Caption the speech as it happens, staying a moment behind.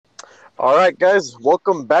All right, guys,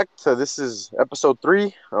 welcome back to this is episode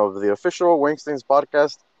 3 of the official Wankstein's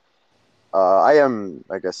podcast. I am,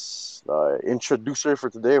 I guess, the introducer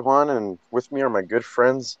for today, Juan, and with me are my good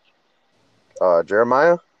friends,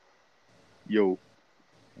 Jeremiah, Yo,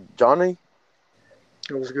 Johnny,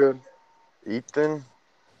 It was good. Ethan,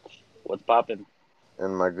 what's poppin'?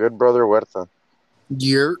 and my good brother Huerta.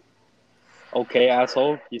 Year. Okay,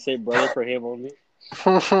 asshole. You say brother for him only?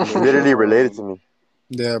 He's literally related to me.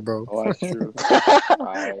 Yeah, bro. Oh, that's true. All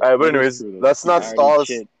right, but anyways, let's not stall.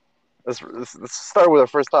 Shit. Let's start with our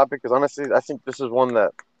first topic because honestly, I think this is one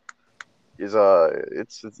that is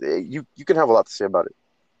you can have a lot to say about it.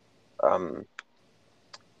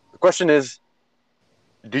 The question is,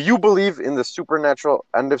 do you believe in the supernatural,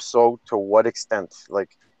 and if so, to what extent?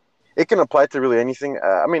 Like, it can apply to really anything.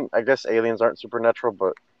 I mean, I guess aliens aren't supernatural,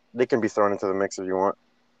 but they can be thrown into the mix if you want.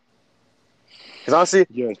 Because honestly,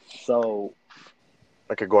 Yeah. So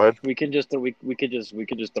okay, go ahead. we could just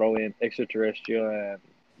throw in extraterrestrial and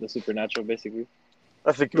the supernatural, basically.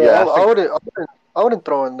 I think No, yeah, I wouldn't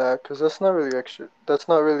throw in that because that's not really extra. That's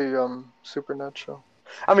not really supernatural.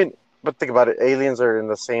 I mean, but think about it. Aliens are in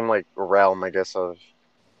the same like realm, I guess, of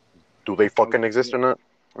do they fucking exist or not?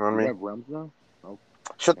 You know what I We mean? have realms now.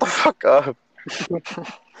 Shut the fuck up.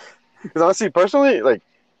 Because honestly, personally, like,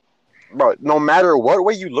 bro, no matter what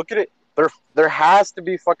way you look at it, there has to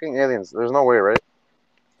be fucking aliens. There's no way, right?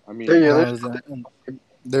 I mean, Yeah, No,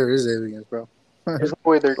 there is aliens, bro. there's no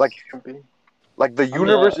way there Like, can be. like the mean,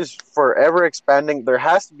 universe is forever expanding. There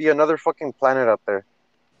has to be another fucking planet out there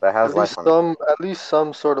that has life on it, At least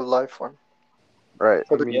some sort of life form. right?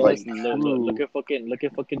 For the yeah. Like, Look at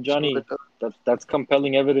fucking Johnny. True. That's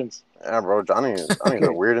compelling evidence. yeah, bro, Johnny's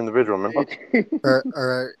a weird individual, man. All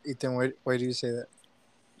right, Ethan. Why do you say that?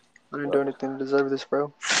 I didn't do anything to deserve this,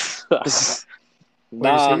 bro. Why you say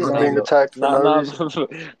Nah, it's I'm not? being attacked for no nah, reason.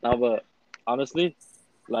 nah, but honestly,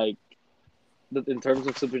 like in terms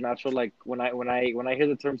of supernatural, like when I hear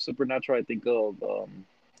the term supernatural, I think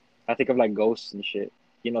of like ghosts and shit,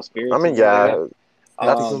 I spirits mean, and things like yeah, that.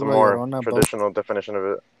 that's Tipo the Um, La more Llorona, bro. traditional definition of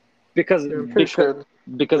it. because Yeah, I'm pretty sure.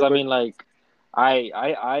 because I mean, like, I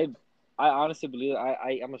I I I honestly believe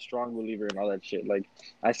I am a strong believer in all that shit. Like,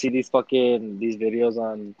 I see these videos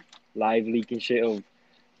on live leaking shit of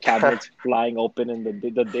cabinets flying open and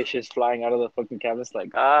the dishes flying out of the fucking cabinets. Like,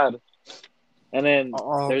 God. And then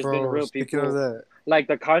Oh, there's been bro. real Speaking of people that, like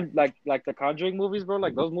the Conjuring movies, bro.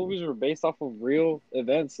 Like, those movies were based off of real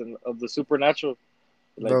events and of the supernatural,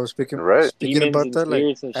 like bro. Speaking Right? speaking demons about and that, like,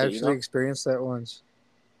 spirits and I shit. actually experienced that once.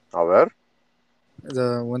 A ver.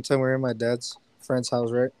 The one time we were in my dad's friend's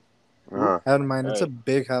house, right? Uh-huh. I don't mind. It's a Right.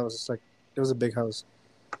 big house. It was a big house,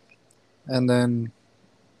 and then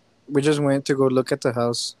we just went to go look at the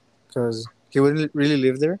house because he wouldn't really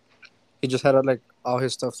live there. He just had like all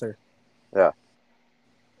his stuff there. Yeah.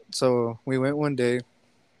 So we went one day,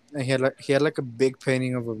 and he had like a big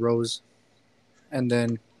painting of a rose, and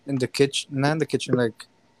then in the kitchen, not in the kitchen, like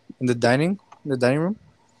in the dining room,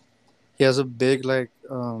 he has a big like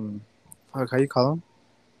fuck, how you call them?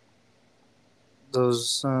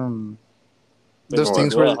 Those Big those old What?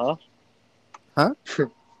 things where, Godzilla, huh?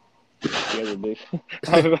 You guys are big.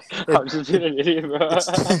 I'm just being an idiot, bro.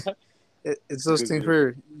 It's it's those Good, things good.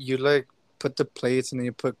 where you like put the plates and then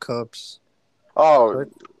you put cups. Oh, What?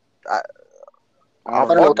 I, I don't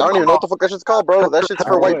know fuck, what I the don't even know what the fuck that shit's called, bro. That shit's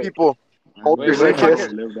for white Wait, people. Hold wait. your What are you lick, yes.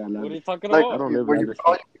 talking? What are you talking Like about? where you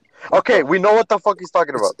Okay, we know what the fuck he's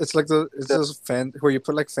talking about. It's those where you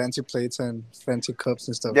put like fancy plates and fancy cups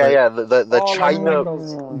and stuff, Yeah, right? yeah, the Oh, China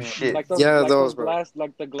those, shit, Yeah, like those those, bro. glass,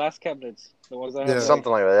 like the glass cabinets, the ones that have Yeah, like.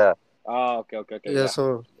 something like that. Oh, okay, yeah. yeah.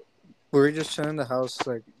 So we were just chilling in the house,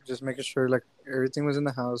 like just making sure like everything was in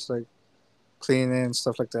the house, like cleaning and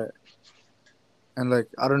stuff like that. And like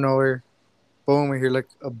out of nowhere, boom, we hear like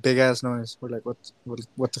a big ass noise. We're like,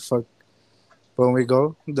 what the fuck? But when we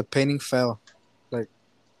go, the painting fell, like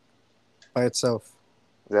by itself.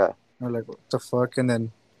 Yeah, We're like, what the fuck? And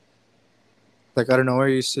then like out of nowhere,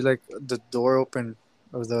 you see like the door open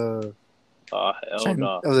of the Oh, hell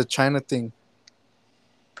no. China thing,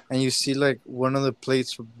 and you see like one of the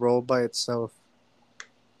plates roll by itself,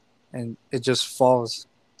 and it just falls.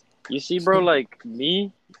 You see, bro, like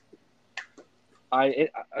me,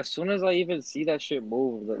 as soon as I even see that shit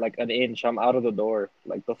move like an inch, I'm out of the door.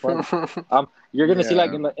 Like, the fuck. yeah. You're gonna see,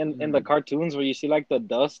 like, Yeah. in the cartoons where you see like the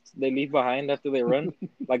dust they leave behind after they run.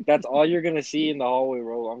 Like, that's all you're gonna see in the hallway,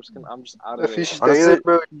 bro. I'm just out of If there. you stay honestly, there,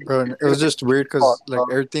 bro, Bro, and it was just weird fuck, because like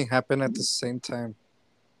everything happened at the same time.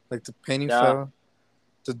 Like the painting Yeah. fell,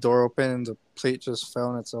 the door opened, and the plate just fell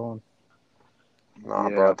on its own. Nah,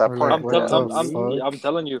 bro. Yeah. At that We're like, point, I'm what yeah. telling the I'm fuck? I'm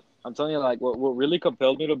telling you. I'm telling you like what really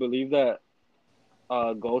compelled me to believe that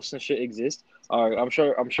ghosts and shit exist. I'm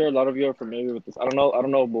sure a lot of you are familiar with this. I don't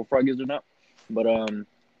know if Bullfrog is or not, but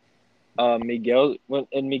Miguel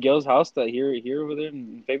in Miguel's house that here over there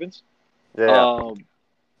in Fabens, Yeah, yeah. um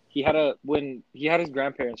he had a when he had his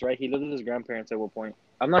grandparents, right? He lived with his grandparents at one point.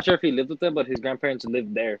 I'm not sure if he lived with them, but his grandparents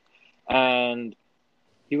lived there, and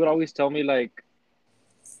he would always tell me like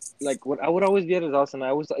when I would always be at his house, and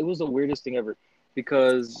I was it was the weirdest thing ever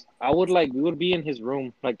because I would like we would be in his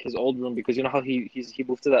room, like his old room, because you know how he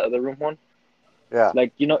moved to that other room one, Yeah.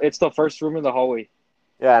 like it's the first room in the hallway,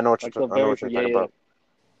 Yeah, I know what like the I know very what you're first, talking yeah.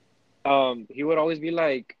 about. He would always be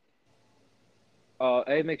like,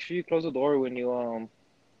 hey, make sure you close the door when you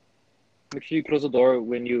make sure you close the door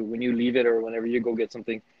when you leave it or whenever you go get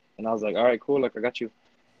something. And I was like, all right, cool, like I got you.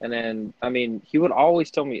 And then I mean, he would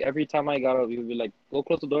always tell me every time I got up, he would be like, go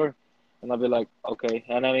close the door, and I'd be like, okay.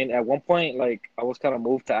 And I mean, at one point, like I was kind of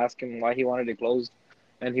moved to ask him why he wanted it closed,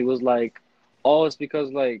 and he was like, oh, it's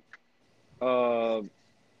because like uh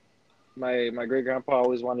my great grandpa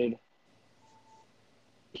always wanted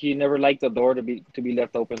he never liked the door to be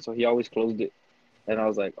left open, so he always closed it. And I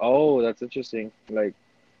was like, oh, that's interesting. Like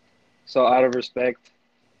so out of respect.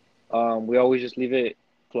 We always just leave it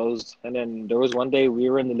closed. And then there was one day we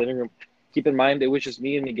were in the living room. Keep in mind, it was just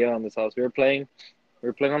me and Miguel in this house. We were playing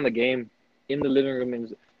on the game in the living room,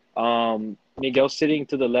 and Miguel's sitting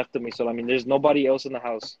to the left of me. So I mean, there's nobody else in the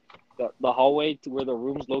house. The hallway to where the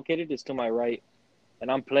room's located is to my right, and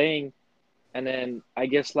I'm playing. And then I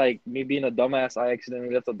guess like me being a dumbass, I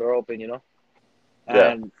accidentally left the door open. Yeah.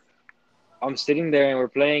 And I'm sitting there and we're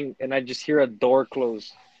playing, and I just hear a door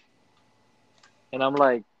close. And I'm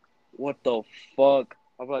like, what the fuck?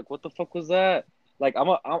 I'm like, what the fuck was that? Like, I'm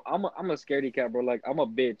a scaredy cat, bro. Like, I'm a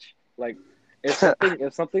bitch. Like,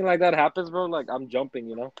 if something like that happens, bro, like I'm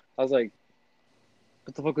jumping. I was like,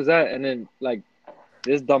 what the fuck was that? And then like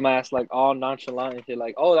this dumbass, like all nonchalant and shit,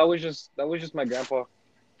 like, oh, that was just my grandpa.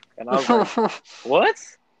 And I was like, what?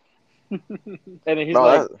 And then he's No,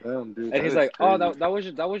 like, that Damn, dude, and that he's is like, oh,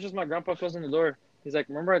 crazy. that was just my grandpa closing the door. He's like,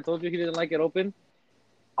 remember I told you he didn't like it open?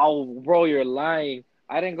 Oh, bro, you're lying.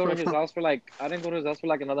 I didn't go to his house for like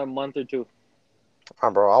another month or two.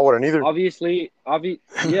 bro, I wouldn't either.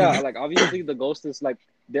 Yeah, like obviously the ghost is like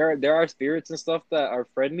there are spirits and stuff that are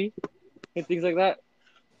friendly and things like that.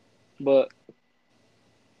 But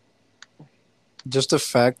Just the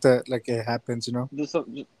fact that like it happens, you know,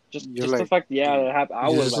 just you're just the like, fact, yeah, that happened. I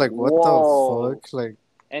you're was just like, like, what the whoa. fuck? Like,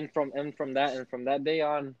 And from that day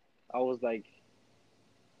on, I was like,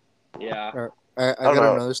 yeah, I I don't got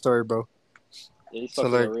know. another story, bro. yeah, these So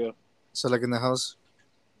fuckers like, are real. in the house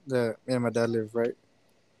that me and my dad live, right?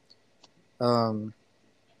 Um,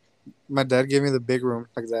 my dad gave me the big room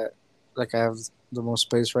like that, like I have the most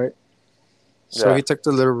space, right? So Yeah. he took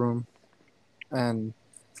the little room, and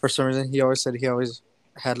for some reason, he always said he always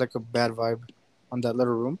had like a bad vibe on that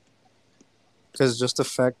little room because just the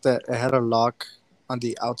fact that it had a lock on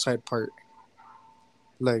the outside part,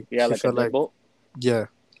 like Yeah, he like a felt like, deadbolt. yeah,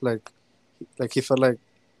 like he felt like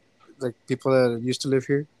people that used to live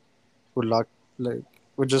here would lock like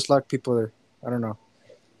would just lock people there. I don't know.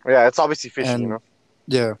 Yeah, it's obviously fishy, you And know.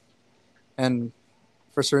 yeah, and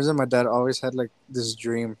for some reason, my dad always had like this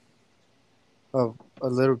dream of a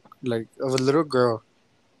little girl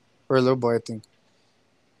or a little boy, I think,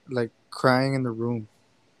 like crying in the room,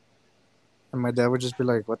 and my dad would just be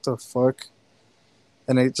like, "What the fuck?"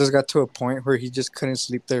 And it just got to a point where he just couldn't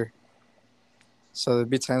sleep there. So there'd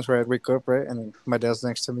be times where I'd wake up, right, and then my dad's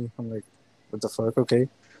next to me. I'm like, "What the fuck?" Okay.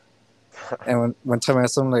 And one time I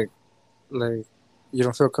asked him like, "You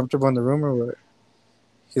don't feel comfortable in the room or what?"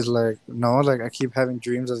 He's like, "No, like I keep having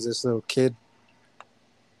dreams of this little kid."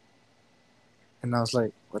 And I was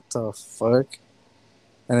like, "What the fuck?"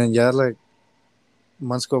 And then yeah, like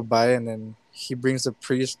months go by, and then he brings the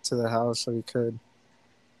priest to the house so he could,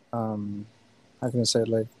 um, how can I say it,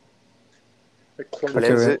 like, Cleanse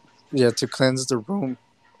okay, it. yeah, to cleanse the room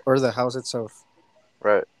or the house itself.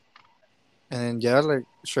 Right. And then yeah, like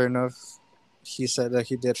sure enough, he said that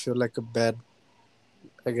he did feel like a bad,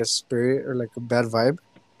 I guess, spirit or like a bad vibe.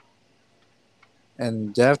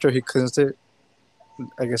 And yeah, after he cleansed it,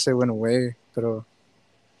 I guess it went away. But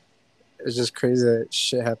it's just crazy that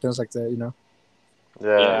shit happens like that, you know?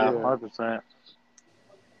 Yeah. Yeah, Yeah. 100%.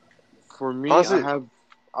 For me, Honestly, I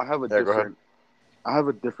have a yeah, go ahead. different, I have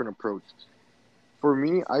a different approach. For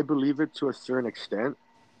me, I believe it to a certain extent,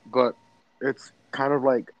 but it's kind of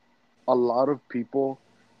like a lot of people,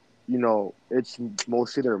 it's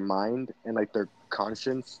mostly their mind and like their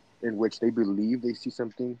conscience in which they believe they see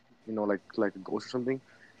something, like a ghost or something.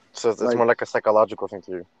 So it's Like, more like a psychological thing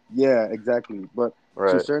to you, yeah, exactly. But to a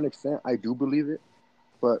right? certain extent, I do believe it.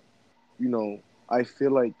 But I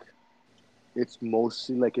feel like it's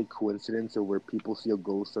mostly like a coincidence of where people see a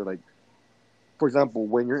ghost or like, for example,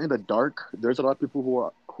 when you're in the dark, there's a lot of people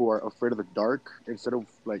who are afraid of the dark instead of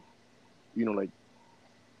like, like,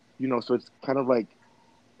 so it's kind of like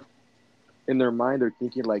in their mind they're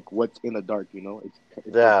thinking like what's in the dark, it's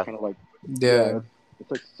Yeah, kind of like, yeah, Yeah.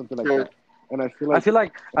 it's like something like Yeah. that. And I feel I like feel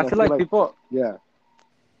like I and I feel feel like like yeah,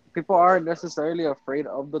 people aren't necessarily afraid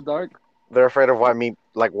of the dark. they're afraid of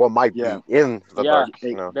what might yeah, be in the Yeah, dark.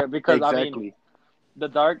 You know, because I mean, exactly.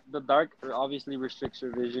 the dark obviously restricts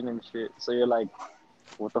your vision and shit. So you're like,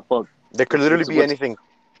 what the fuck? there could What's literally what's be what's anything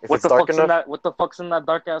if what it's the dark fuck's in enough. that? What the fuck's in that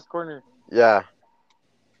dark ass corner? Yeah,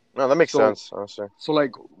 no, that makes So sense. Honestly, so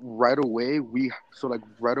right away we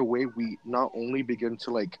not only begin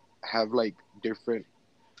to like have like different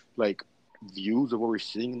like views of what we're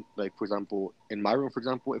seeing. Like, for example, in my room, for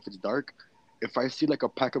example, if it's dark, if I see like a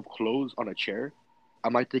pack of clothes on a chair, I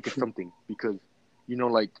might think it's something because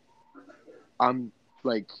like I'm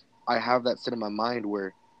like I have that set in my mind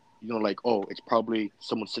where like, oh, it's probably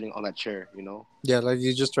someone sitting on that chair. Yeah, like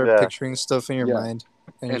you just start yeah. picturing stuff in your Yeah, mind,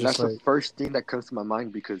 and you're and just that's the like, first thing that comes to my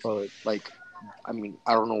mind because "Fuck." like I mean,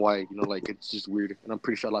 I don't know why, like it's just weird, and I'm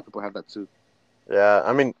pretty sure a lot of people have that too. Yeah,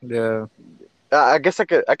 I mean, Yeah, I guess I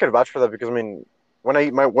could vouch for that because I mean,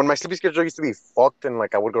 when my sleeping schedule used to be fucked and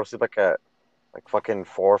like I would go to sleep like at like fucking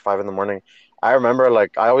 4 or 5 in the morning. I remember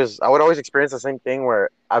like I would always experience the same thing where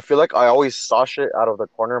I feel like I always saw shit out of the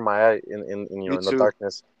corner of my eye in Me in the too.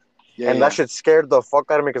 darkness, Yeah, and that yeah, shit scared the fuck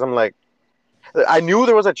out of me because I'm like I knew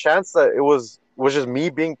there was a chance that it was just me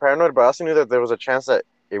being paranoid, but I also knew that there was a chance that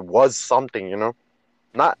it was something,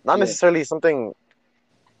 not yeah, necessarily something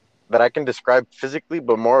that I can describe physically,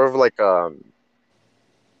 but more of like the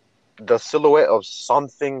silhouette of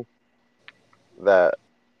something that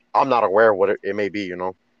I'm not aware of what it may be.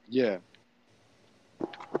 yeah.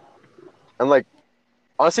 And like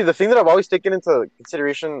honestly, the thing that I've always taken into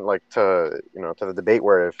consideration, like to the debate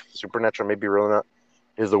where if supernatural may be real or not,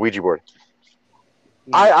 is the Ouija board.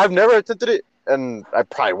 Mhm. I've never attempted it, and I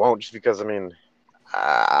probably won't, just because I mean,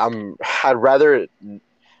 I'd rather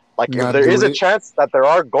like if not there is do a it. chance that there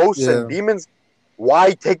are ghosts and Yeah, demons,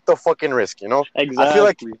 why take the fucking risk? I feel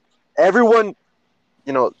like Exactly. everyone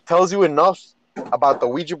tells you enough about the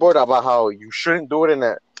Ouija board about how you shouldn't do it, and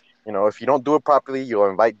that if you don't do it properly, you'll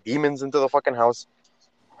invite demons into the fucking house.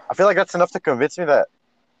 I feel like that's enough to convince me that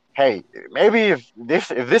hey, maybe if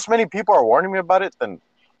this many people are warning me about it, then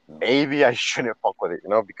maybe I shouldn't fuck with it,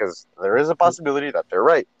 because there is a possibility that they're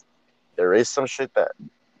right. There is some shit that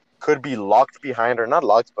could be locked behind, or not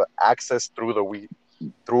locked, but accessed through the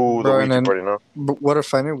bro. And Ouija then, board. but what I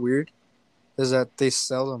find it weird is that they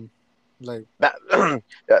sell them, like That they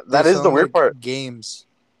that is sell the them weird like part. games,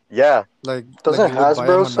 Yeah, like Doesn't you would buy a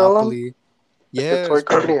Hasbro sell them? Monopoly. Like the Yes, toy bro.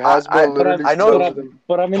 company I I, Hasbro But I literally I but know sells I them.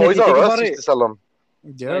 but I mean, if Toys you think R about Us used it, to sell them.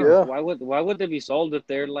 like Yeah, Yeah. why would they be sold if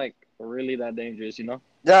they're like really that dangerous?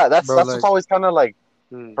 Yeah, that's bro. that's what's Like, always kind of like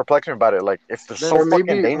Mm. perplexing about it. Like, if they're so Or There's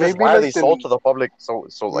fucking dangerous, maybe why are they like sold the to the public maybe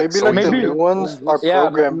so like the easily? new maybe ones are Dangerous. yeah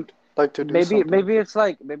programmed like to do something. maybe it's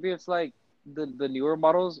like the newer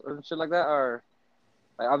models or shit like that are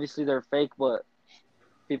like obviously they're fake, but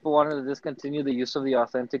people wanted to discontinue the use of the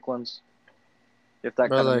authentic ones, if that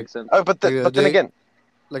bro. kind of Like, makes sense. But like the other but then day, again,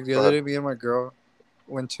 like the go other ahead. day, me and my girl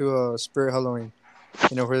went to a Spirit Halloween.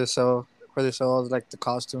 Where they sell all like the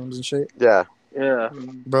costumes and shit, Yeah, Yeah.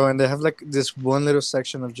 Mm. bro. And they have like this one little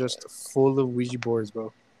section of just full of Ouija boards,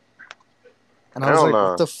 bro. And I I was don't like, what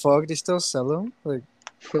know. the fuck? They still sell them? Like,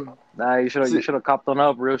 Nah, you See, should have copped on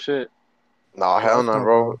up, real shit. no, hell fuck no, no,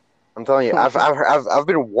 bro. bro. I'm telling you, I've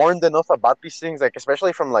been warned enough about these things, like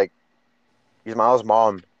especially from like Ismael's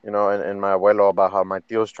mom, and my abuelo about how my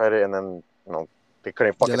tios tried it and then they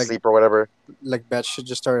couldn't Yeah, fucking sleep or whatever. like bad shit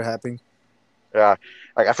just started happening. Yeah,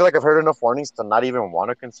 like I feel like I've heard enough warnings to not even want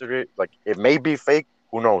to consider it. Like it may be fake,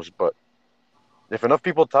 who knows? But if enough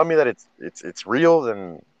people tell me that it's real,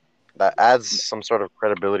 then that adds some sort of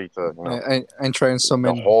credibility to I trying to the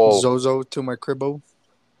summon whole. Zozo to my cribbo.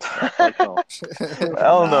 Nah, fuck no.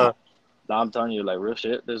 Hell Nah, no. nah, I'm telling you, like real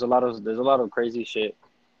shit. There's a lot of crazy shit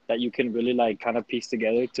that you can really like kind of piece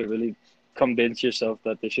together to really convince yourself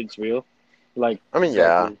that this shit's real. Like I mean,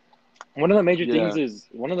 yeah, Exactly. Yeah. one of the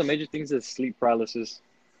major things is sleep paralysis.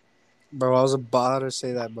 Bro, I was about to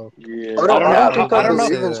say that, bro. Yeah. I don't know yeah. I how think I I don't About to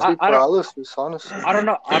know believe say in that. sleep paralysis, honestly. I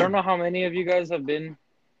don't know how many of you guys have been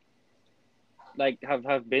like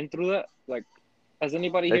have been through that. Like, has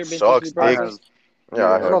anybody It here been through sucks sleep I dick. have. paralysis? Yeah, I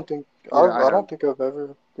I Yeah. have. don't think Yeah, I I have. don't think I've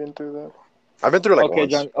ever been through that. I've been through it like Okay,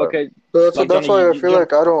 once, Johnny. but Okay, So like that's Johnny, why I feel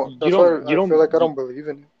like I don't. you That's why don't, you I feel don't, like I don't believe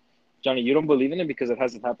in it. Johnny, you don't believe in it because it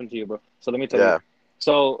hasn't happened to you, bro. So let me tell you. yeah,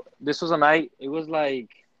 So this was a night. It was like,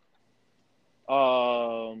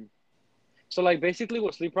 um, so like basically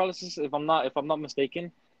what sleep paralysis, if I'm not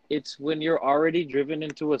mistaken, it's when you're already driven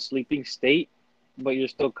into a sleeping state, but you're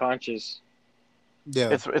still conscious. Yeah.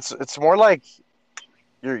 it's more like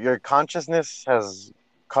your consciousness has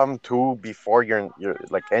come to before your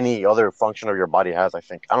like any other function of your body has. I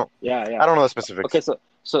think Yeah, yeah. I don't know the Okay, specifics.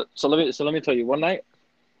 so let me tell you. One night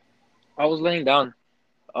I was laying down,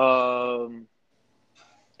 um,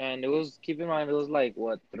 and it was, keep in mind, it was like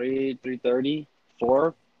what, 3:30,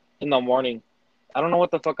 4 in the morning. I don't know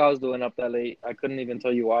what the fuck I was doing up that late. I couldn't even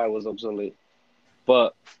tell you why I was up so late.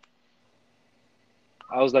 But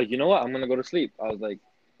I was like, you know what? I'm gonna go to sleep. I was like,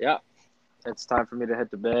 yeah, it's time for me to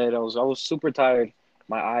head to bed. I was super tired.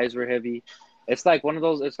 My eyes were heavy. It's like one of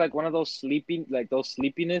those sleeping, like those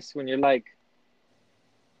sleepiness when you're like,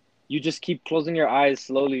 you just keep closing your eyes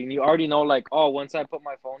slowly and you already know, like, oh, once I put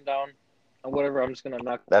my phone down and whatever, I'm just gonna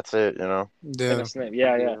knock That's it, you know. in Yeah. a snip.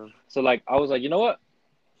 Yeah, yeah. So like I was like, you know what?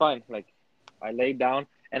 Fine. Like I laid down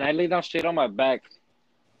and I laid down straight on my back.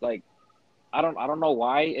 Like I don't know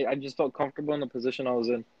why. I just felt comfortable in the position I was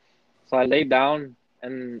in. So I laid down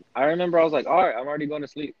and I remember I was like, all right, I'm already going to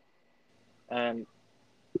sleep. And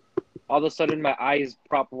all of a sudden my eyes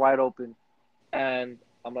prop wide open and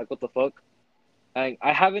I'm like, what the fuck? And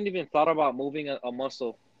I haven't even thought about moving a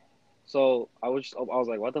muscle. So I was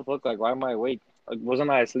like, what the fuck? Like, why am I awake? Like, wasn't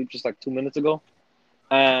I asleep just like 2 minutes ago?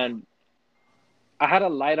 And I had a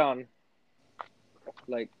light on.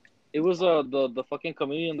 Like, it was the fucking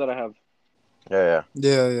chameleon that I have. Yeah, yeah.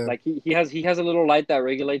 Yeah. Yeah. Like he has a little light that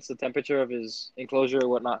regulates the temperature of his enclosure or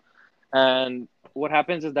whatnot. And what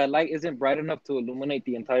happens is that light isn't bright enough to illuminate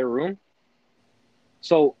the entire room.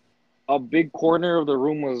 So a big corner of the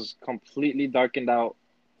room was completely darkened out.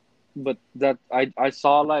 But that I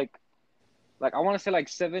saw like I want to say like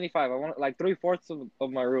 75. I want like 3/4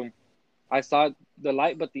 of my room. I saw the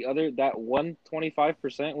light, but the other, that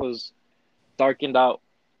 125% was darkened out.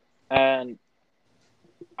 And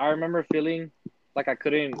I remember feeling like I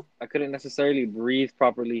couldn't necessarily breathe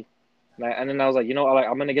properly. And then I was like,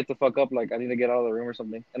 I'm gonna get the fuck up. Like I need to get out of the room or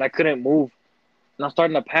something. And I couldn't move. And I'm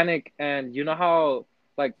starting to panic. And you know how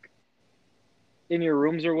like in your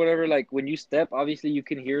rooms or whatever, like when you step, obviously you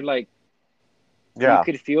can hear like, you Yeah,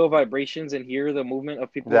 could feel vibrations and hear the movement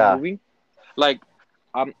of people yeah. moving. Like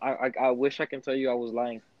I wish I can tell you I was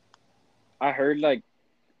lying. I heard like,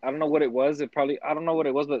 I don't know what it was. I don't know what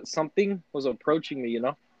it was, but something was approaching me.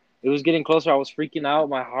 It was getting closer. I was freaking out.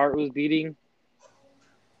 My heart was beating,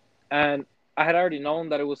 and I had already known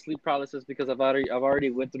that it was sleep paralysis because I've already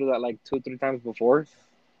went through that like 2 or 3 times before.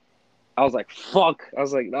 I was like, fuck. I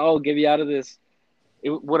was like, no, get me out of this.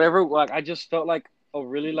 Whatever. Like I just felt like a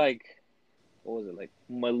really like, what was it, like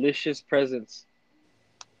malicious presence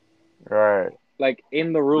Right. like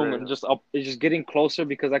in the room, and Man, just up, it's just getting closer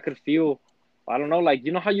because I could feel. I don't know, like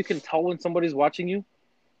how you can tell when somebody's watching you.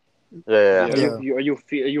 Yeah, yeah. Or yeah.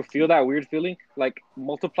 Yeah. you feel that weird feeling? Like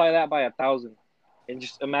multiply that by 1,000, and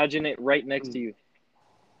just imagine it right next to Mm, you.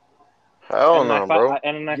 Hell And then I no, fi- bro. I-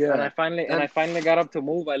 and then I and yeah. I finally and I And finally got up to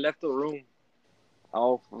move. I left the room. I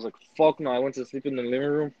was like, fuck no! I went to sleep in the living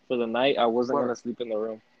room for the night. I wasn't what gonna sleep in the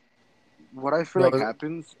room. what I feel No. like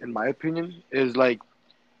happens, in my opinion, is like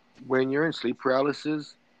when you're in sleep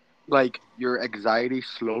paralysis, like your anxiety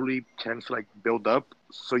slowly tends to like build up,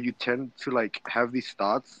 so you tend to like have these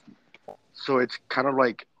thoughts. So it's kind of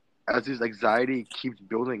like, as this anxiety keeps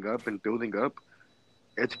building up and building up,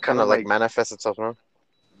 it's kind Kind of of like like, manifests itself, no?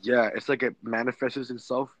 yeah, it's like it manifests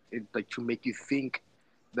itself, like to make you think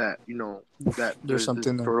that that There's there's this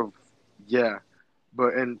something there. sort of, yeah,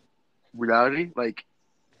 but in reality, like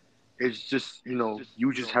it's just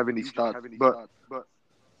you just having these thoughts. But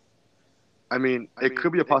I mean, it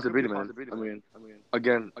could be a possibility, man. I mean,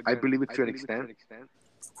 again, I believe it to an extent,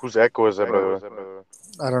 Whose echo is that, by but the way?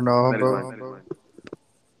 I don't know, that is bro. mine.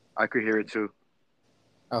 I could hear it too. Is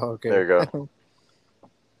Oh, There okay. you go. that better?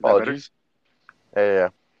 Apologies. Yeah, yeah, yeah.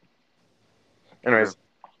 Okay. Anyways,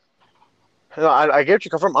 no, I get what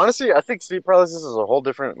you come from. Honestly, I think sleep paralysis is a whole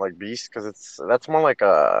different like beast because that's more like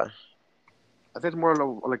a I think it's more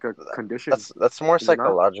like a condition, that's more is it not?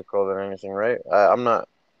 psychological than anything, right? I'm not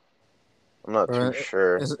too Bro,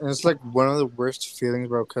 sure. it's like one of the worst feelings,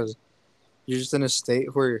 bro, because you're just in a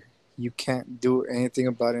state where you can't do anything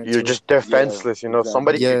about it You're until. just Yeah, defenseless,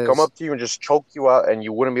 Somebody exactly. could come Yes, up to you and just choke you out, and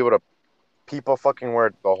you wouldn't be able to peep a fucking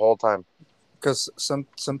word the whole time. because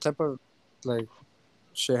some type of like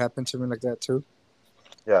shit happened to me like that too.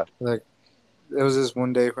 Yeah. Like It was this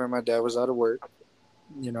one day where my dad was out of work,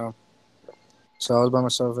 you know, so I was by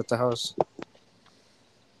myself at the house,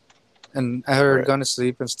 and I had Right. gone to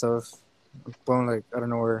sleep and stuff. But like I don't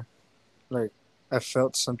know where, like I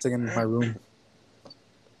felt something in my room.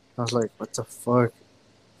 I was like, what the fuck?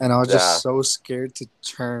 And I was Yeah. just so scared to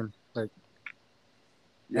turn. Like,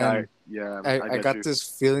 and I I get got you. this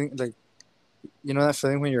feeling, like, you know that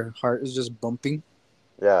feeling when your heart is just bumping,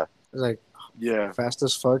 Yeah. like Yeah, fast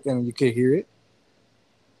as fuck, and you could hear it.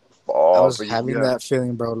 I Oh, was but you, having yeah. that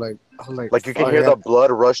feeling, bro. Like, I was like, like you can fuck, hear the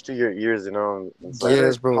blood rush to your ears, inside. That yes,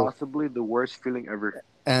 is bro. possibly the worst feeling ever.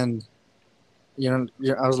 And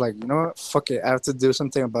I was like, you know what? Fuck it. I have to do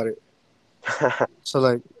something about it. So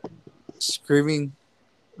like, screaming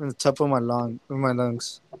in the top of my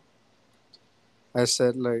lungs. I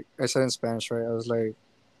said in Spanish, right? I was like,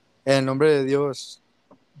 en nombre de Dios.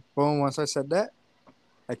 Boom. Once I said that,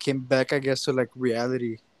 I came back, I guess, to like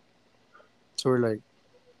reality, to where like,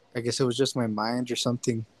 I guess it was just my mind or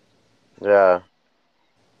something. Yeah.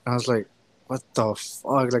 And I was like, what the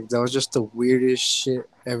fuck? Like that was just the weirdest shit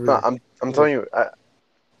No, ever. I'm Like, telling you,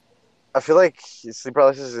 I feel like sleep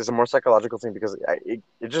paralysis is a more psychological thing because it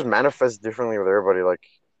just manifests differently with everybody. Like,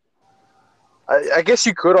 I guess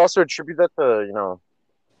you could also attribute that to,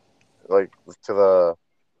 like to the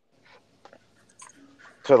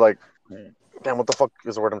to like, damn, what the fuck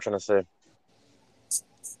is the word I'm trying to say?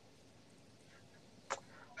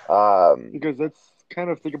 Um, Because let's kind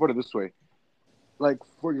of think about it this way. Like,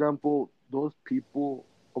 for example, those people.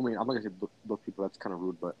 I mean, I'm not gonna say those people. That's kind of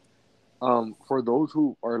rude, but for those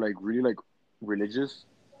who are like really like religious,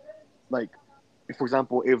 like, for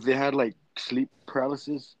example, if they had like sleep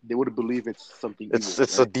paralysis, they would believe it's something evil,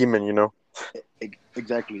 it's a right? demon,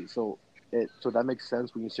 Exactly. So that makes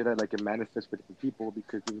sense when you say that like it manifests for different people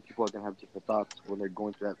because different people are gonna have different thoughts when they're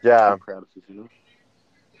going through that Yeah, sleep paralysis. You know?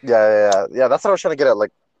 yeah. That's what I was trying to get at.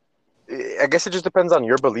 Like, I guess it just depends on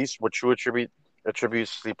your beliefs, what you attribute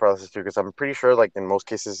sleep paralysis to. Because I'm pretty sure, like in most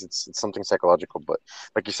cases, it's something psychological. But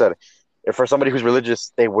like you said, if for somebody who's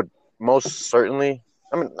religious, they would most certainly.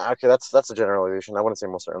 I mean, okay, that's a generalization. I wouldn't say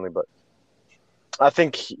most certainly, but I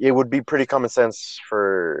think it would be pretty common sense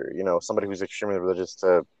for somebody who's extremely religious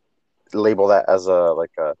to label that as a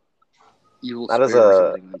like a Evil not as spirit or a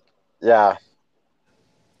something like. yeah.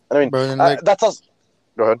 I mean, bro, then like, that's also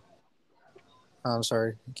go ahead. I'm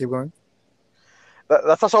sorry. Keep going.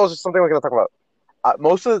 That's also something we're gonna talk about.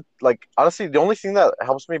 Most of like honestly, the only thing that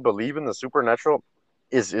helps me believe in the supernatural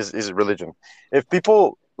is religion. If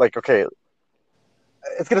people like, okay,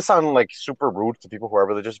 it's gonna sound like super rude to people who are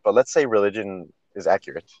religious, but let's say religion is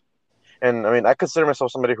accurate, and I mean, I consider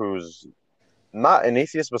myself somebody who's not an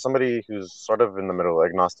atheist, but somebody who's sort of in the middle,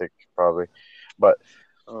 agnostic, probably. But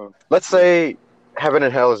let's Yeah. say heaven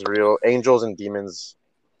and hell is real, angels and demons,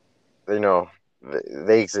 you know,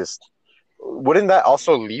 they exist. Wouldn't that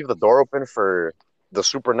also leave the door open for the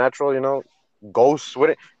supernatural? Ghosts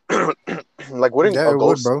wouldn't like wouldn't Yeah, a it would,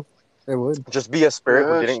 ghost bro. It would, just be a spirit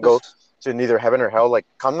who Yeah, it's didn't go just to neither heaven or hell, like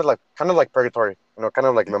kind of like purgatory, kind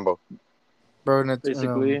of like limbo. bro. And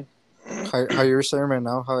Basically, how you're saying right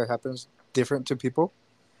now, how it happens different to people.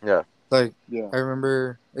 Yeah, Like, Yeah. I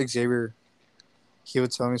remember Xavier. He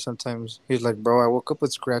would tell me sometimes. He's like, bro, I woke up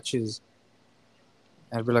with scratches.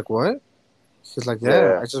 And I'd be like, what? He's like, yeah, yeah,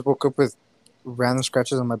 yeah. I just woke up with random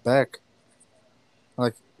scratches on my back.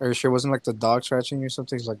 Like, are you sure it wasn't like the dog scratching you or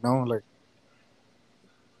something? He's like, no, like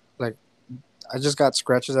I just got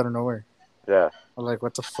scratches out of nowhere. Yeah. I'm like,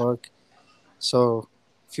 what the fuck? So,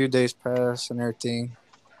 a few days pass and everything,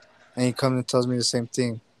 and he comes and tells me the same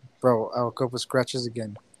thing. Bro, I woke up with scratches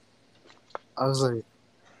again. I was like,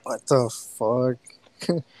 what the fuck?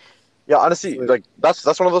 Yeah, honestly, Like, like that's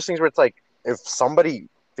one of those things where it's like if somebody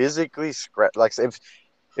physically scratch, like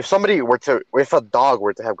if a dog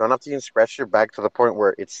were to have gone up to you and scratched your back to the point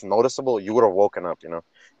where it's noticeable, you would have woken up,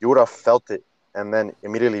 you would have felt it and then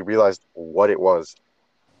immediately realized what it was.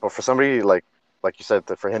 But for somebody like you said,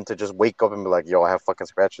 for him to just wake up and be like, "Yo, I have fucking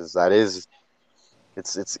scratches,"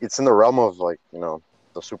 it's in the realm of like the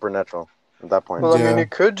supernatural at that point. well, I mean, yeah, it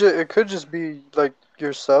could just be like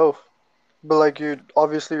yourself, but like you're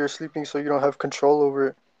sleeping, so you don't have control over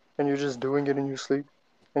it, and you're just doing it in your sleep,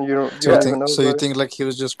 and you So you don't Yeah, even think know so you about it. think like he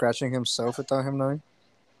was just scratching himself without him knowing?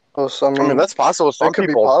 Well, so, I I mean mean, that's possible. it Some could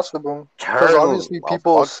be people possible because turn obviously a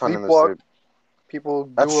people fuck ton in their sleepwalk, sleep. people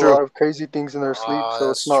do That's a true. lot of crazy things in their sleep, Ah, so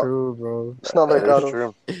that's true, bro. it's not That like is out of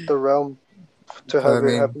true. the realm to But have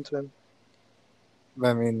it happen to him.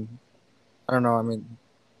 I mean, I don't know. I mean,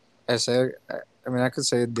 I mean, I could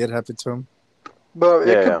say it did happen to him. But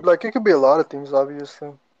Yeah, yeah, it could be a lot of things.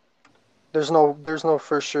 Obviously, there's no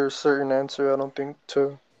for sure certain answer. I don't think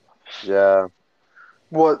to yeah.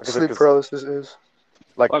 what Because sleep paralysis is.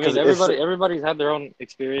 like I mean, because it's everybody's had their own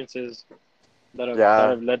experiences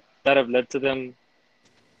yeah. that have led to them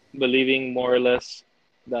believing more or less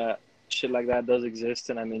that shit like that does exist,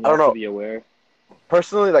 and I mean, I you don't have to know. be aware.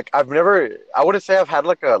 Personally, like I've never. I wouldn't say I've had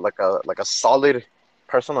like a solid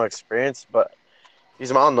personal experience, but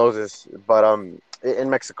his mom knows this. But in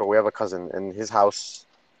Mexico, we have a cousin in his house.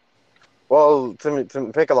 Well,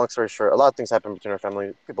 to make a long story short, a lot of things happen between our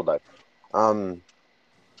family. People died. Um,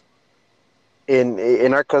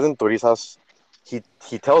 in our cousin Turi's house,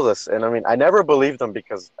 he tells us, and I mean, I never believed him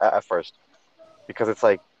because at first, because it's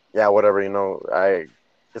like, yeah, whatever,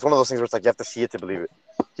 it's one of those things where it's like you have to see it to believe it.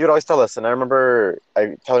 He would always tell us, and I remember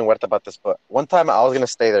I telling Huerta about this, but one time I was gonna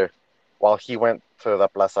stay there while he went to the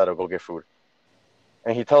plaza to go get food,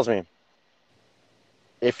 and he tells me,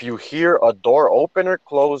 if you hear a door open or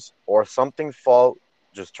close or something fall,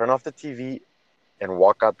 just turn off the TV and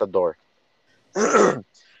walk out the door.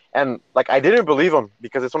 And like I didn't believe him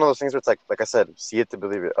because it's one of those things where it's like I said, see it to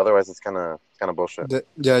believe it. Otherwise, it's kind of bullshit.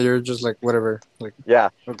 Yeah, you're just like whatever. Like Yeah,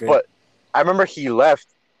 okay. but I remember he left,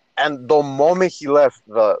 and the moment he left,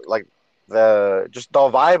 the just the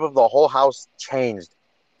vibe of the whole house changed.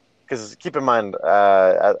 Because keep in mind,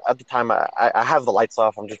 at the time I have the lights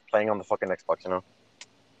off. I'm just playing on the fucking Xbox.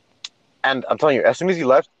 And I'm telling you, as soon as he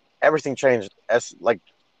left, everything changed. As like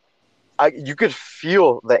you could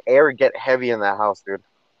feel the air get heavy in that house, dude.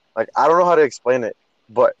 Like I don't know how to explain it,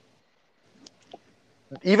 but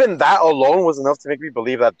even that alone was enough to make me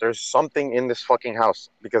believe that there's something in this fucking house.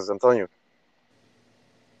 Because I'm telling you,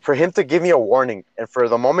 for him to give me a warning, and for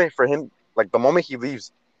him, like the moment he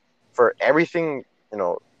leaves, for everything,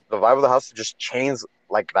 the vibe of the house to just change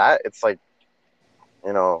like that, it's like,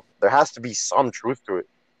 there has to be some truth to it.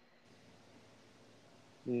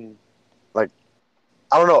 Mm. Like,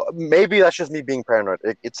 I don't know, maybe that's just me being paranoid.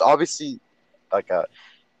 It's obviously like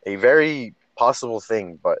a very possible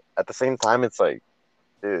thing, but at the same time, it's like,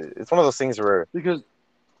 it's one of those things where Because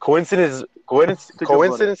think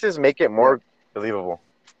about it. coincidences make it Yeah, more believable.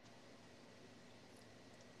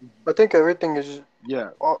 I think everything is yeah,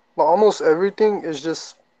 almost everything is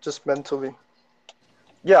just mentally.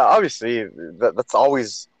 Yeah, obviously, that's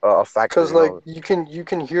always a factor, Cause like you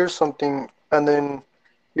can hear something and then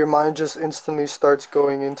your mind just instantly starts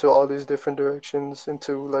going into all these different directions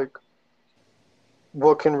into like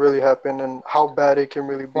what can really happen and how bad it can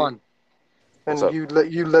really be. fun. What's And up?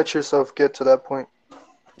 you let yourself get to that point.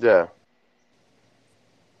 Yeah,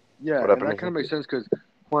 Yeah, what and happened that kind here? of makes sense because,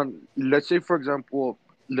 Juan, let's say for example,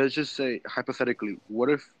 let's just say hypothetically, what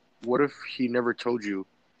if he never told you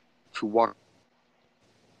to walk?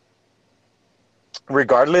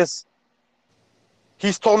 Regardless,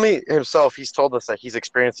 he's told me himself. He's told us that he's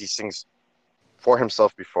experienced these things for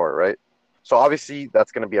himself before, right? So obviously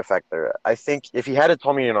that's going to be a factor. I think if he had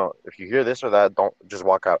told me, if you hear this or that, don't just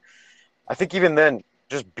walk out. I think even then,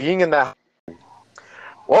 just being in that.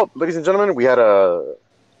 Well, ladies and gentlemen, we had a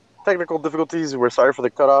technical difficulties. We're sorry for the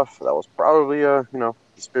cutoff. That was probably, the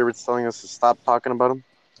spirits telling us to stop talking about them.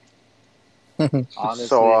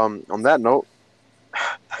 So, Honestly, on that note,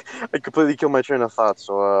 I completely killed my train of thought.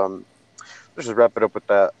 So, let's just wrap it up with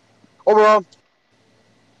that. Overall,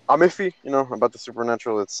 I'm iffy, about the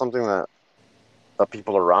supernatural. It's something that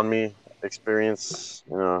people around me experience,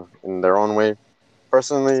 in their own way.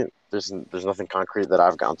 Personally, there's nothing concrete that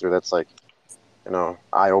I've gone through that's like,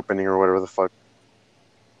 eye opening or whatever the fuck.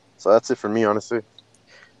 So that's it for me, honestly.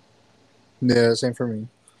 Yeah, same for me.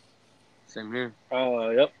 Same here.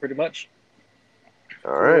 yep, pretty much.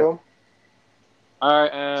 All For right. real. All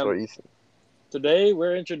right, So Ethan, today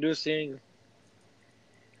we're introducing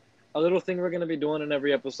a little thing we're gonna be doing in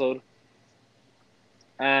every episode,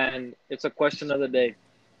 and it's a question of the day.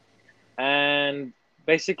 And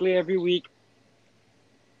basically, every week,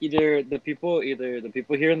 either the people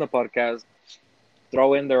here in the podcast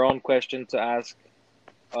throw in their own question to ask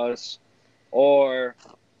us, or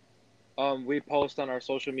we post on our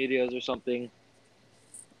social medias or something.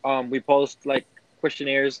 We post like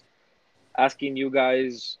questionnaires asking you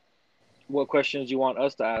guys what questions you want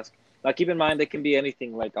us to ask. Now, keep in mind they can be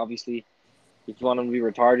anything. Like, obviously, if you want them to be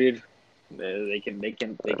retarded, they can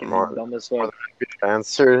be more dumb as more fuck. than happy to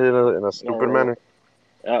answer it in a stupid Or manner.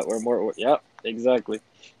 yeah, we're more yeah, exactly.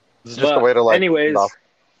 This is just a But way to like end off anyways,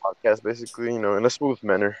 the podcast, basically, in a smooth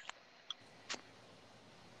manner.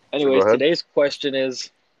 So go anyways, ahead. today's question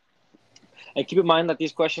is, and keep in mind that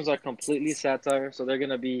these questions are completely satire, so they're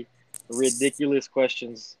gonna be ridiculous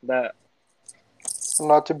questions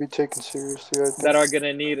Not to be taken seriously, I that think. are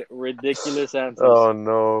gonna need ridiculous answers. Oh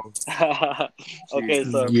no! Okay,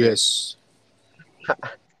 Jesus. so Okay. Yes.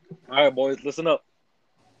 all right, boys, listen up.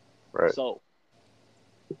 Right. So,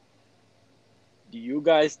 Do you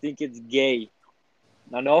guys think it's gay?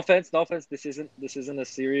 Now, no offense, no offense. This isn't a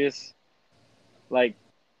serious like.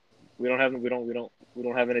 We don't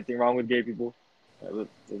have anything wrong with gay people.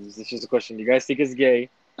 This is just a question. Do you guys think it's gay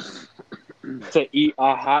to eat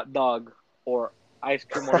a hot dog or ice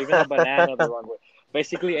cream or even a banana the wrong way?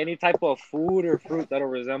 Basically, any type of food or fruit that'll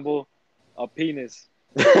resemble a penis.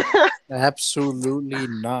 Absolutely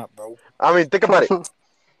not, bro. I mean, think about it.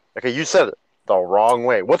 Okay, you said it the wrong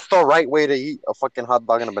way. What's the right way to eat a fucking hot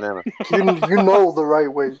dog and a banana? You know the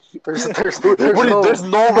right way. There's There's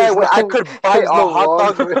no right way. I could bite a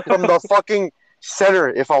hot dog from the fucking center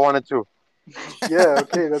if I wanted to. Yeah,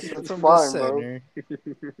 okay, that's From the fine, bro.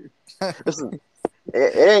 center. Listen,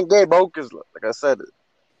 it ain't gay, bro. Because like I said,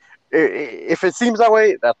 if it seems that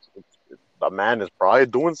way, that's the man is probably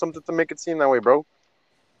doing something to make it seem that way, bro.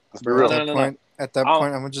 Let's be Bro, real. at that No. point, at that I'll-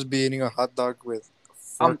 point, I'm gonna just be eating a hot dog with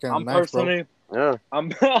a I'm fork and a I'm knife, bro. personally Yeah.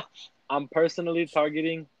 I'm I'm personally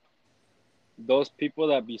targeting those people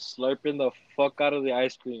that be slurping the fuck out of the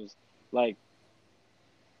ice creams. Like,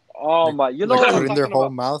 oh Like- my, you know like what I'm putting their talking whole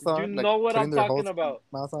about. mouth on. You like know what putting I'm their whole talking about.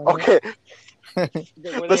 Mouth on. Okay. Where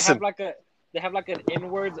they Listen. have like an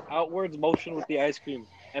inwards outwards motion with the ice cream,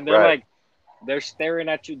 and they're Right. like they're staring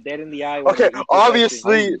at you dead in the eye. When Okay. they eat this ice cream.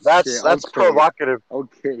 Obviously, Holy that's shit, that's okay. provocative.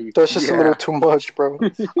 Okay. That's just a little too much, bro.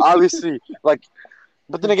 Obviously, like,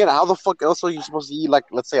 but then again, how the fuck else are you supposed to eat? Like,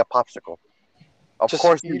 let's say a popsicle. Of Just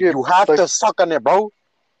course, eat you it have like- to suck on it, bro.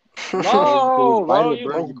 No, bite bro, it,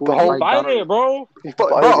 bro. you Don't. bite it, bro. You But,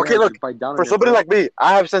 bite bro, it. okay, look. Bite down For on it, somebody bro. like me,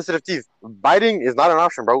 I have sensitive teeth. Biting is not an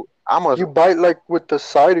option, bro. You bite like with the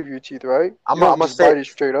side of your teeth, right? I'm You don't gonna just say- bite it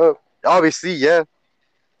straight up. Obviously, yeah.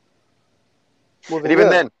 Well, And even yeah.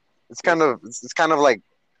 then, it's kind of like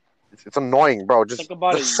it's annoying, bro. Just Think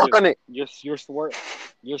about it. suck on it. You're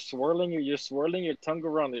swirling your tongue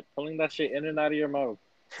around it, pulling that shit in and out of your mouth.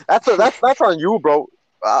 That's on you, bro.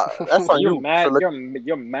 That's on You're you. mad. For,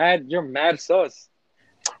 like, You're mad sus.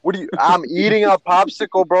 what do you? I'm eating a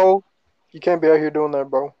popsicle, bro. You can't be out here doing that,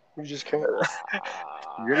 bro. You just can't.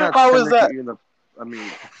 You're not How is that? technically in the. I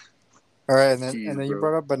mean, All right, and then Jeez, you bro.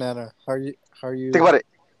 brought up banana. How are you? Think about it.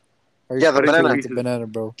 How are you Yeah, the supposed to banana. eat the banana,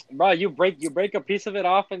 bro? Bro, you break a piece of it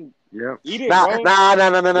off and yeah. eat it, Nah, bro. nah.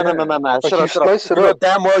 Like, Shut you up. slice it You know up.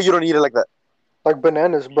 damn well you don't eat it like that. Like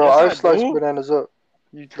bananas, bro. Yes, I I slice do. bananas up.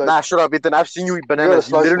 You like Nah, shut up, Ethan. I've seen you eat gotta bananas. You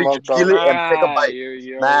slice them literally up, just peel dog. it and take a bite.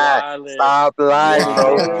 You're Nah, wildin'. stop lying, You're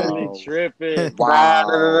bro. literally Wow. tripping.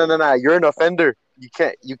 Nah, no. You're an offender.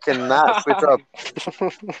 You cannot switch up.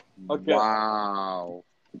 Okay. Wow.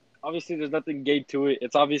 Obviously, there's nothing gay to it.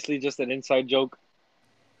 It's obviously just an inside joke.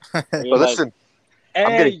 Where But you're like, listen,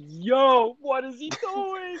 hey, getting- yo, what is he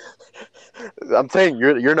doing? I'm saying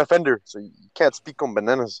you're an offender, so you can't speak on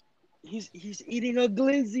bananas. He's eating a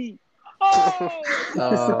glizzy.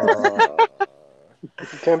 Oh. you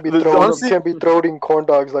can't be Honestly- throwing corn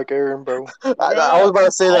dogs like Aaron, bro. I was about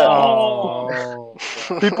to say that. Oh,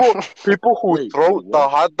 People who Wait, throw what? the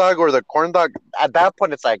hot dog or the corn dog, at that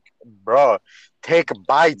point it's like, bro, take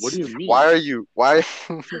bites. What do you mean? Why?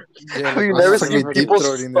 Have you never fucking seen deep people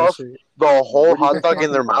throating that stuff shit? the whole What are you hot guys dog in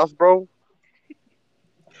talking their about? mouth, bro?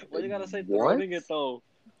 What you gotta say? What? Throwing it though.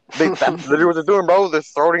 That's literally what they're doing, bro. They're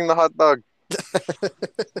throwing the hot dog.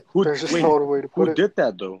 Who, There's just wait, no other way to put who it. did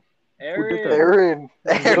that though? Aaron.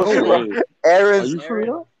 that? Aaron. No way. Are Aaron's you for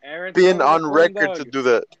real? Aaron been throwing on the corn record dog. to do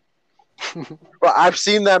that. Bro, I've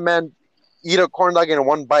seen that man eat a corn dog in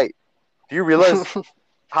one bite. Do you realize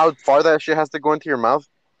how far that shit has to go into your mouth?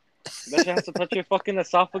 That shit has to touch your fucking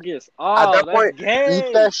esophagus. Oh, At that that's point, gay.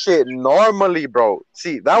 eat that shit normally, bro.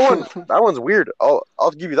 See, that one's weird.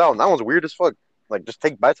 I'll give you that one. That one's weird as fuck. Like, just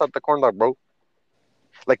take bites out the corn dog, bro.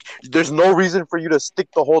 Like, there's no reason for you to stick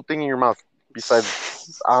the whole thing in your mouth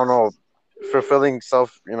besides, I don't know, fulfilling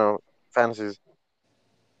fantasies.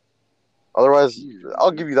 Otherwise,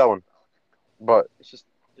 I'll give you that one. But It's just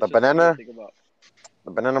The it's just weird banana? to think about.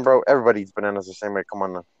 the banana, bro, everybody eats bananas the same way. Come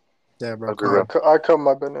on now. Yeah, bro. Let's be Come real. on. I cut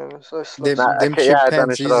my bananas. I slice Them, Nah, them okay, yeah, Johnny,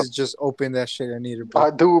 chimpanzees shut up. just open that shit and eat it, bro.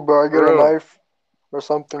 I do, bro. I get For a real. knife or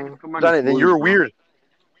something. Johnny, then you're weird.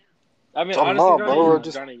 I mean, I'm honestly, not, Johnny, bro. I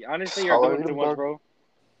just- honestly, I you're like doing them, too much, dog. bro.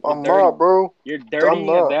 I'm dirty. not, bro. You're dirtying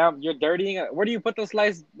not. a damn. You're dirtying. Where do you put those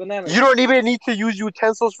sliced bananas? You don't even need to use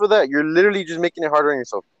utensils for that. You're literally just making it harder on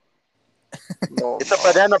yourself. No, It's a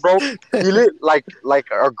banana, bro. Peel it like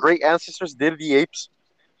our great ancestors did the apes.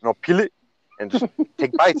 Peel it and just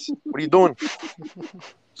take bites. What are you doing?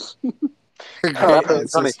 Great Johnny,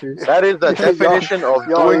 ancestors. that is the definition of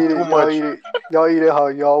doing too much. Y'all eat it how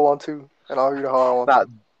y'all want to, and I'll eat it how I want Nah, to.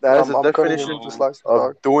 that is I'm the cutting definition into slice the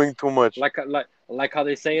dog. of doing too much. Like how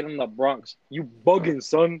they say it in the Bronx. You bugging,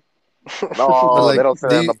 son. But No, they like, don't say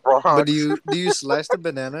that in the but Bronx. do you slice the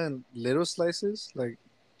banana in little slices? Like,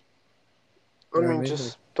 I you know what I mean, mean? Like,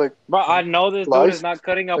 just like Bro, I know this dude is slice, not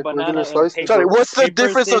cutting a like regular banana in slices. Sorry, paper what's the paper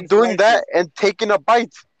difference thin of doing slices. that and taking a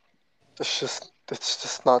bite? It's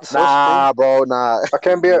just not sus, bro. Nah, bro, nah. I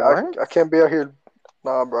can't be What? I can't be out here.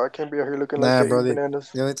 Nah, bro, I can't be out here looking like nah, that bro. eating bananas.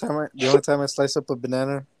 The only time I slice up a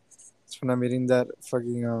banana is when I'm eating that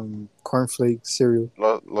fucking cornflake cereal.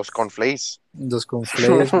 Los conflays. Those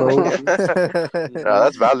cornflakes, bro. Yeah,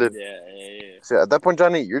 that's valid. Yeah. See, at that point,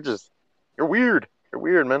 Johnny, you're weird. You're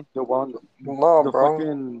weird, man. The one, Nah, the bro.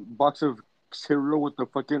 fucking box of cereal with the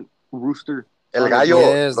fucking rooster El on it, bro. gallo,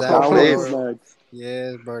 Yes, los that That one, was conflays. bro. next.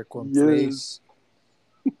 Yes, bro. Yes, Cornflakes.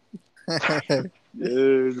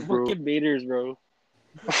 yes, bro. Fucking beaters, bro.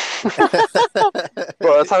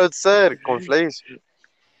 Bro, that's how it's said. Conflays.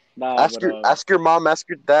 Nah, but Ask your mom, ask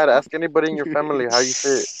your dad, ask anybody in your family how you say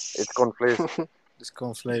it. It's conflays. It's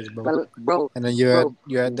cornflakes, bro. Bro, And then bro,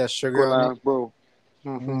 you add that sugar on it. Nicolas, bro.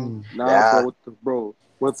 hmm Mm. Nah, Yeah. bro,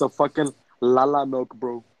 with the fucking Lala milk,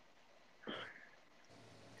 bro.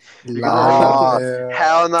 You can La add la that. Oh, man.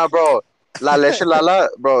 hell no, bro. La leche lala,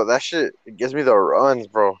 bro. That shit it gives me the runs,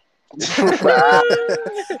 bro. Ah,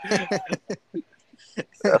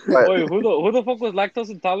 that's why. wait, who the fuck was lactose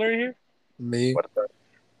intolerant here? Me. What the?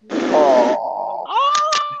 Oh,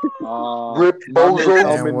 rip My man's Bozo. And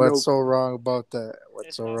almond what's milk. so wrong about that? What's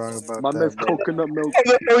It's so not wrong boner about My that, man's bro? coconut milk.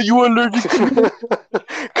 Are you allergic to me?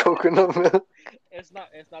 Coconut milk. It's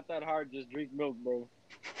not that hard. Just drink milk, bro.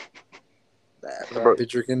 Nah, bro, I Bro, be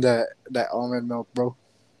drinking that almond milk, bro.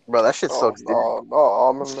 bro, that shit Oh sucks, dude. no, no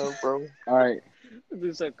almond milk, bro. All right,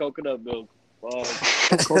 This said coconut milk.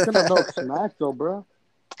 Fuck. coconut milk smack though, bro.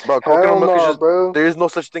 Bro, coconut Hell milk is no, just. bro. There is no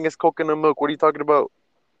such thing as coconut milk. What are you talking about?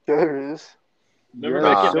 Yeah, there is. Remember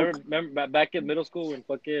Yeah, back in Nah. silk. back in middle school when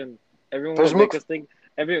fucking everyone There's would make milk. us think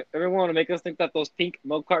everyone would make us think that those pink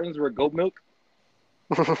milk cartons were goat milk.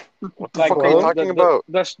 What the Like fuck are you What? talking about?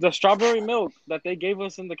 the strawberry milk that they gave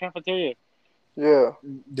us in the cafeteria. Yeah.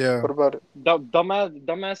 Yeah. What about it?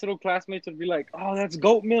 Dumbass little classmates would be like, "Oh, that's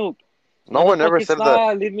goat milk." No No, the one fuck ever it's said that.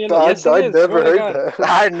 not. Leave me alone. Yes, it I is. never Swear to heard God. that.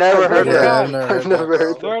 I I never Swear heard to never, that. Yeah, I've God. never I heard that, never heard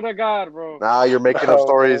bro. that. Swear to God, bro. Nah, you're making up Oh man.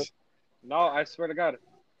 stories. No, I swear to God.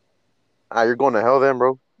 Ah, you're going to hell then,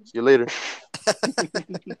 bro. See you later,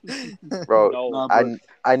 bro. No, Nah, I but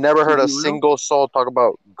I never to heard a be real, single soul talk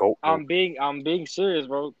about goat milk. I'm being serious,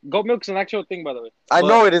 bro. Goat milk's an actual thing, by the way. I But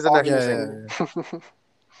know it is an actual Yeah, Obviously. thing. yeah, yeah.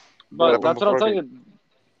 But but bro, that's what I'm telling you.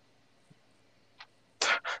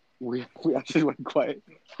 we actually went quiet.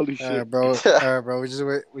 Holy shit. Bro. Bro. We just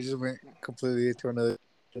went completely to another.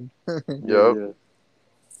 Yeah, Yup. yeah.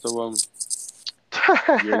 So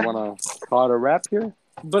you wanna call it a wrap here?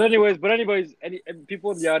 But anyways, any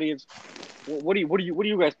people in the audience, what do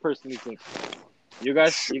you guys personally think? You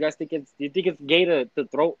guys think do you think it's gay to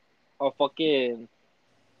throw a fucking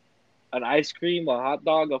an ice cream, a hot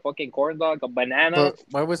dog, a fucking corn dog, a banana? But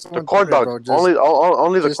why would The someone corn throw it, dog. bro? Just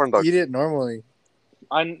Only the just corn dog. eat it normally.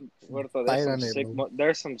 There's Bite some on it, bro.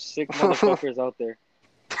 there's some sick motherfuckers out there.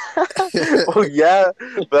 Oh yeah,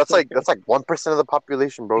 but that's like 1% of the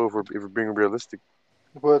population, bro. If we're being realistic.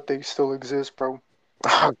 But they still exist, bro.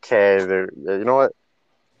 Okay, there. Yeah, you know what? I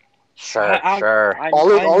Sure, I sure. I, I All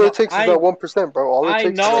know it takes is that 1%, bro. All it I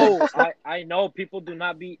takes is that know 1%. I know people do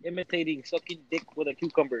not be imitating sucking dick with a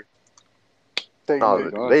cucumber. They No, Oh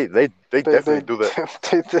my they god. they they definitely do that.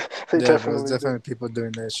 they Yeah, bro. It's definitely do. definitely people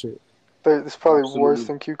doing that shit. It's probably worse Absolutely.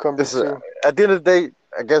 than cucumbers This is too. at the end of the day.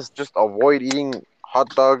 I guess just avoid eating hot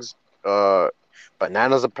dogs, uh,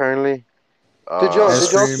 bananas apparently, Ice Did y'all see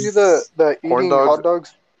cream. that corn eating dogs. hot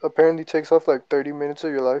dogs apparently takes off like 30 minutes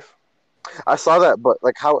of your life? I saw that, but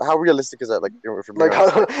like, how realistic is that? Like, if you're being Like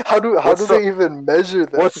honest, like, how what's do the they even measure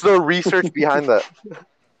that? what's the research behind that?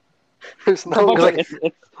 There's The no Because fucking like, way.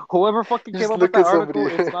 it's whoever fucking You came just up with look that at somebody.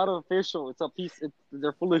 article. It's not official. It's a piece.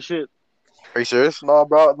 They're full of shit. are you serious? Nah,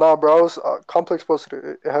 bro. Complex posted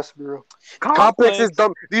it. It has to be real. Complex is Complex.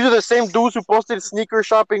 dumb. These are the same dudes who posted sneaker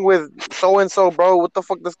shopping with so and so, bro. What the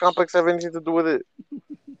fuck does Complex have anything to do with it?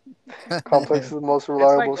 Complex is the most It's like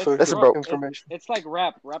reliable it's source Listen, of bro. bro. information. It's like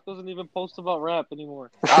rap. Rap doesn't even post about rap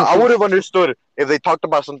anymore. I would have understood if they talked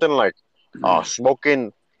about something like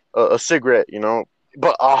smoking a cigarette, you know.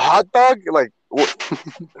 But a hot dog, like,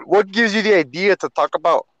 what gives you the idea to talk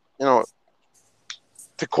about, you know,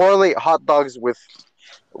 to correlate hot dogs with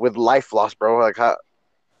life loss, bro? Like, how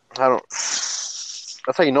I don't.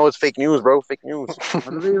 That's how you know it's fake news, bro. Fake news. How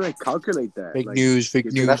do they like calculate that? Fake Like, news. Fake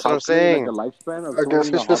did they That's news. what I'm calculate like saying. the lifespan of I someone guess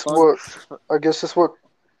eating a it's hot just dog?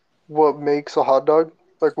 what makes a hot dog.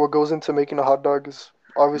 Like what goes into making a hot dog is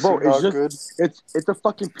obviously Bro, it's not just good. it's a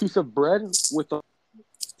fucking piece of bread with a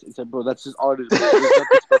It's like, bro, that's just all it is, bro. There's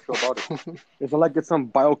nothing special about it. It's not like it's some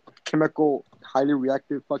biochemical, highly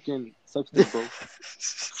reactive fucking substance, bro.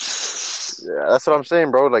 Yeah, that's what I'm saying,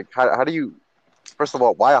 bro. Like, how do you? First of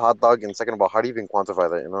all, why a hot dog? And second of all, how do you even quantify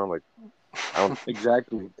that? You know, like, I don't.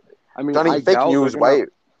 Exactly. I mean, Johnny, I fake doubt they're news. gonna. Why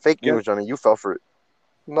fake Yeah, news, Johnny? You fell for it.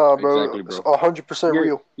 Nah, bro, exactly, it's bro. 100% You're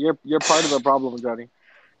real. you're part of the problem, Johnny.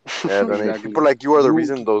 Yeah, Johnny. Exactly. People like you are the You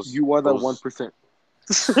reason those you are that those. 1%.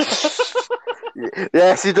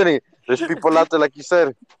 Yeah, see, Johnny. There's people out there like you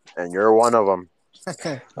said, and you're one of them.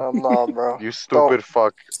 Nah, bro. You Don't stupid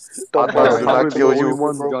fuck. don't Hot You're dogs bother do probably not talking the kill to only me, you.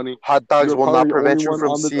 one, bro. Johnny. Hot dogs You're will not probably the only prevent you one from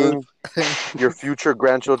on this earth. seeing your future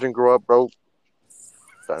grandchildren grow up, bro.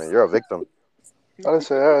 Johnny, you're a victim. I didn't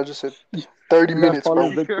say that. I just said 30 You have minutes, bro.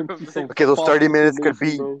 fallen victim to some Okay, those false 30 minutes could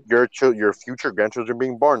information, be bro. your future grandchildren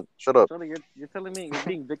being born. Shut up. Johnny, you're telling me you're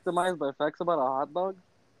being victimized by facts about a hot dog?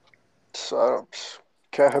 So I don't,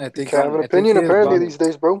 can't have, I you think can't have Johnny, an I think opinion he is apparently wrong. these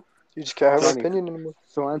days, bro. You just can't have an Johnny, opinion anymore.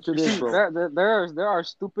 so answer you this, see, bro. there are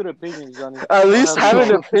stupid opinions, Johnny. At Don't least have it have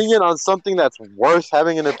an all. opinion on something that's worth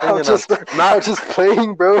having an I'm opinion on. just Not I'm just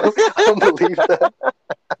playing, bro. I don't believe that.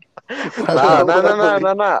 Why the nah, hell nah, would I nah, nah,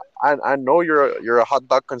 believe? nah, nah. I know you're a hot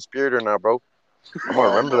dog conspirator now, bro. I'm gonna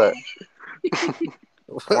Nah, remember that. bro.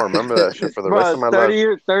 I'm gonna remember that shit for the rest Bro, of my 30 life.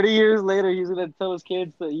 years, 30 years later, he's gonna tell his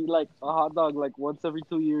kids to eat like a hot dog like once every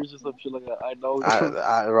 2 years or some shit like that. I know, Johnny.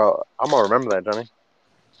 Bro, I'm gonna remember that, Johnny.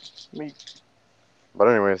 Me. But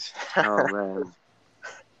anyways, Oh man,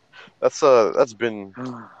 that's been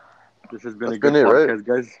this has been that's a been good it, right? podcast,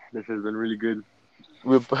 guys. This has been really good.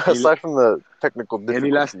 We, Any, aside from the technical any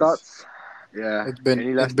last difficulties, thoughts? Yeah. It's Any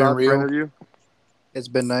it's last been thoughts for any real. of you? It's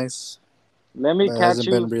been nice, Let me but it catch hasn't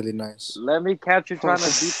been you. really nice. Let me catch you trying to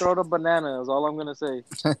deep throat a banana. Is all I'm gonna say.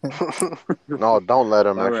 no, don't let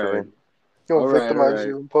him All right. actually. Gonna All right. All victimize right.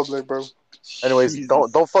 you in public, bro. Anyways, Jesus.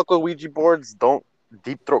 don't fuck with Ouija boards. Don't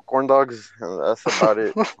deep throat corn dogs. That's about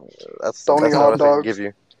it. That's the Don't eat best hot advice I can give dogs.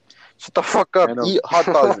 you. Shut the fuck up. And Eat hot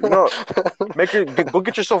dogs. You know, go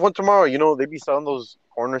get yourself one tomorrow. You know they be selling those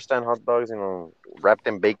corner stand hot dogs. You know, wrapped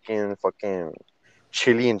in bacon, fucking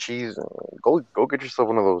chili and cheese. Go get yourself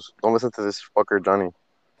one of those. Don't listen to this fucker Johnny. all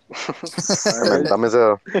That man right. dumb as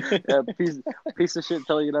hell. Yeah, piece of shit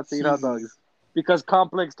telling you not to eat hot dogs because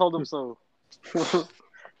Complex told him so.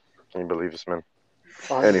 Can you believe this man?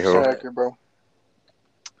 100% Anywho, accurate, bro.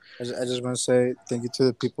 I just want to say thank you to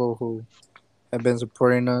the people who have been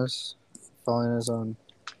supporting us, following us on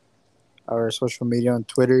our social media on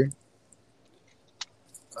Twitter.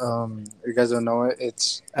 You guys don't know it.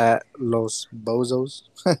 It's at Los Bozos.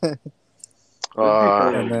 Let's be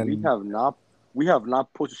uh, fair. And then We have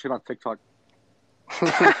not posted shit on TikTok.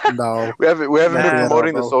 no, we haven't been nothing at Man, all,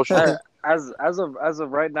 promoting the bro. socials. as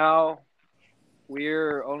of right now,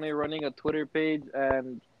 we're only running a Twitter page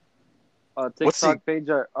and a What's the TikTok page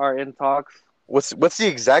are in talks. what's the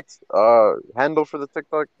exact handle for the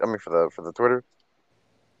TikTok? I mean for the Twitter,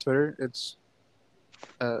 Twitter, it's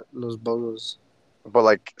at Los Bozos. but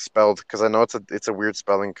like spelled because I know it's a weird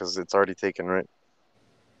spelling because it's already taken, right?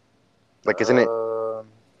 Like Um,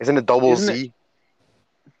 isn't it double Isn't it? Z?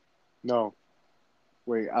 No.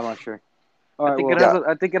 Wait, I'm not sure. I All right. think it Well, has Yeah.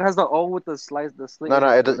 a. I think it has the O with the slice, the slit No, in no,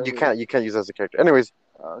 it, or you whatever it is. can't use it as a character. Anyways,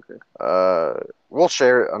 Oh, okay. we'll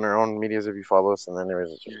share it on our own medias if you follow us, and then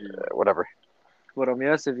anyways, it's just, whatever. But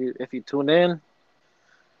yes, if you tune in,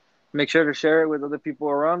 make sure to share it with other people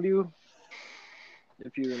around you.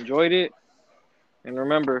 If you enjoyed it, and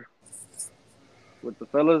remember, with the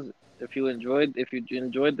fellas, if you enjoyed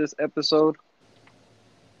this episode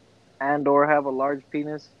and or have a large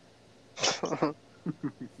penis, oh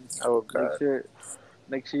make god, sure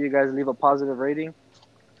make sure you guys leave a positive rating.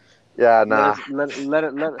 Yeah, Let nah. us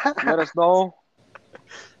let us know.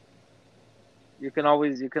 You can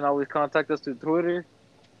always contact us through Twitter.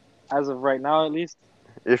 As of right now, at least.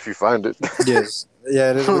 If you find it. yes,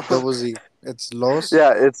 yeah, it is with double Z. It's Los.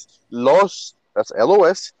 Yeah, it's Los. That's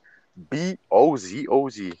LOSBOZOZ.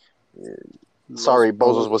 Los Sorry,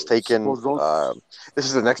 Bozos was Bozos. taken. Bozos. This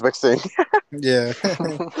is the next best thing. Yeah,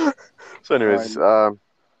 So, All right, anyways,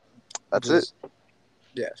 that's it. just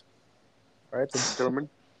yeah. All right. Then. gentlemen.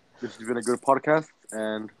 This has been a good podcast,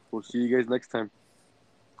 and we'll see you guys next time.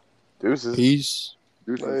 Deuces. Peace.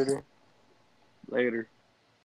 Deuces. Later. Later.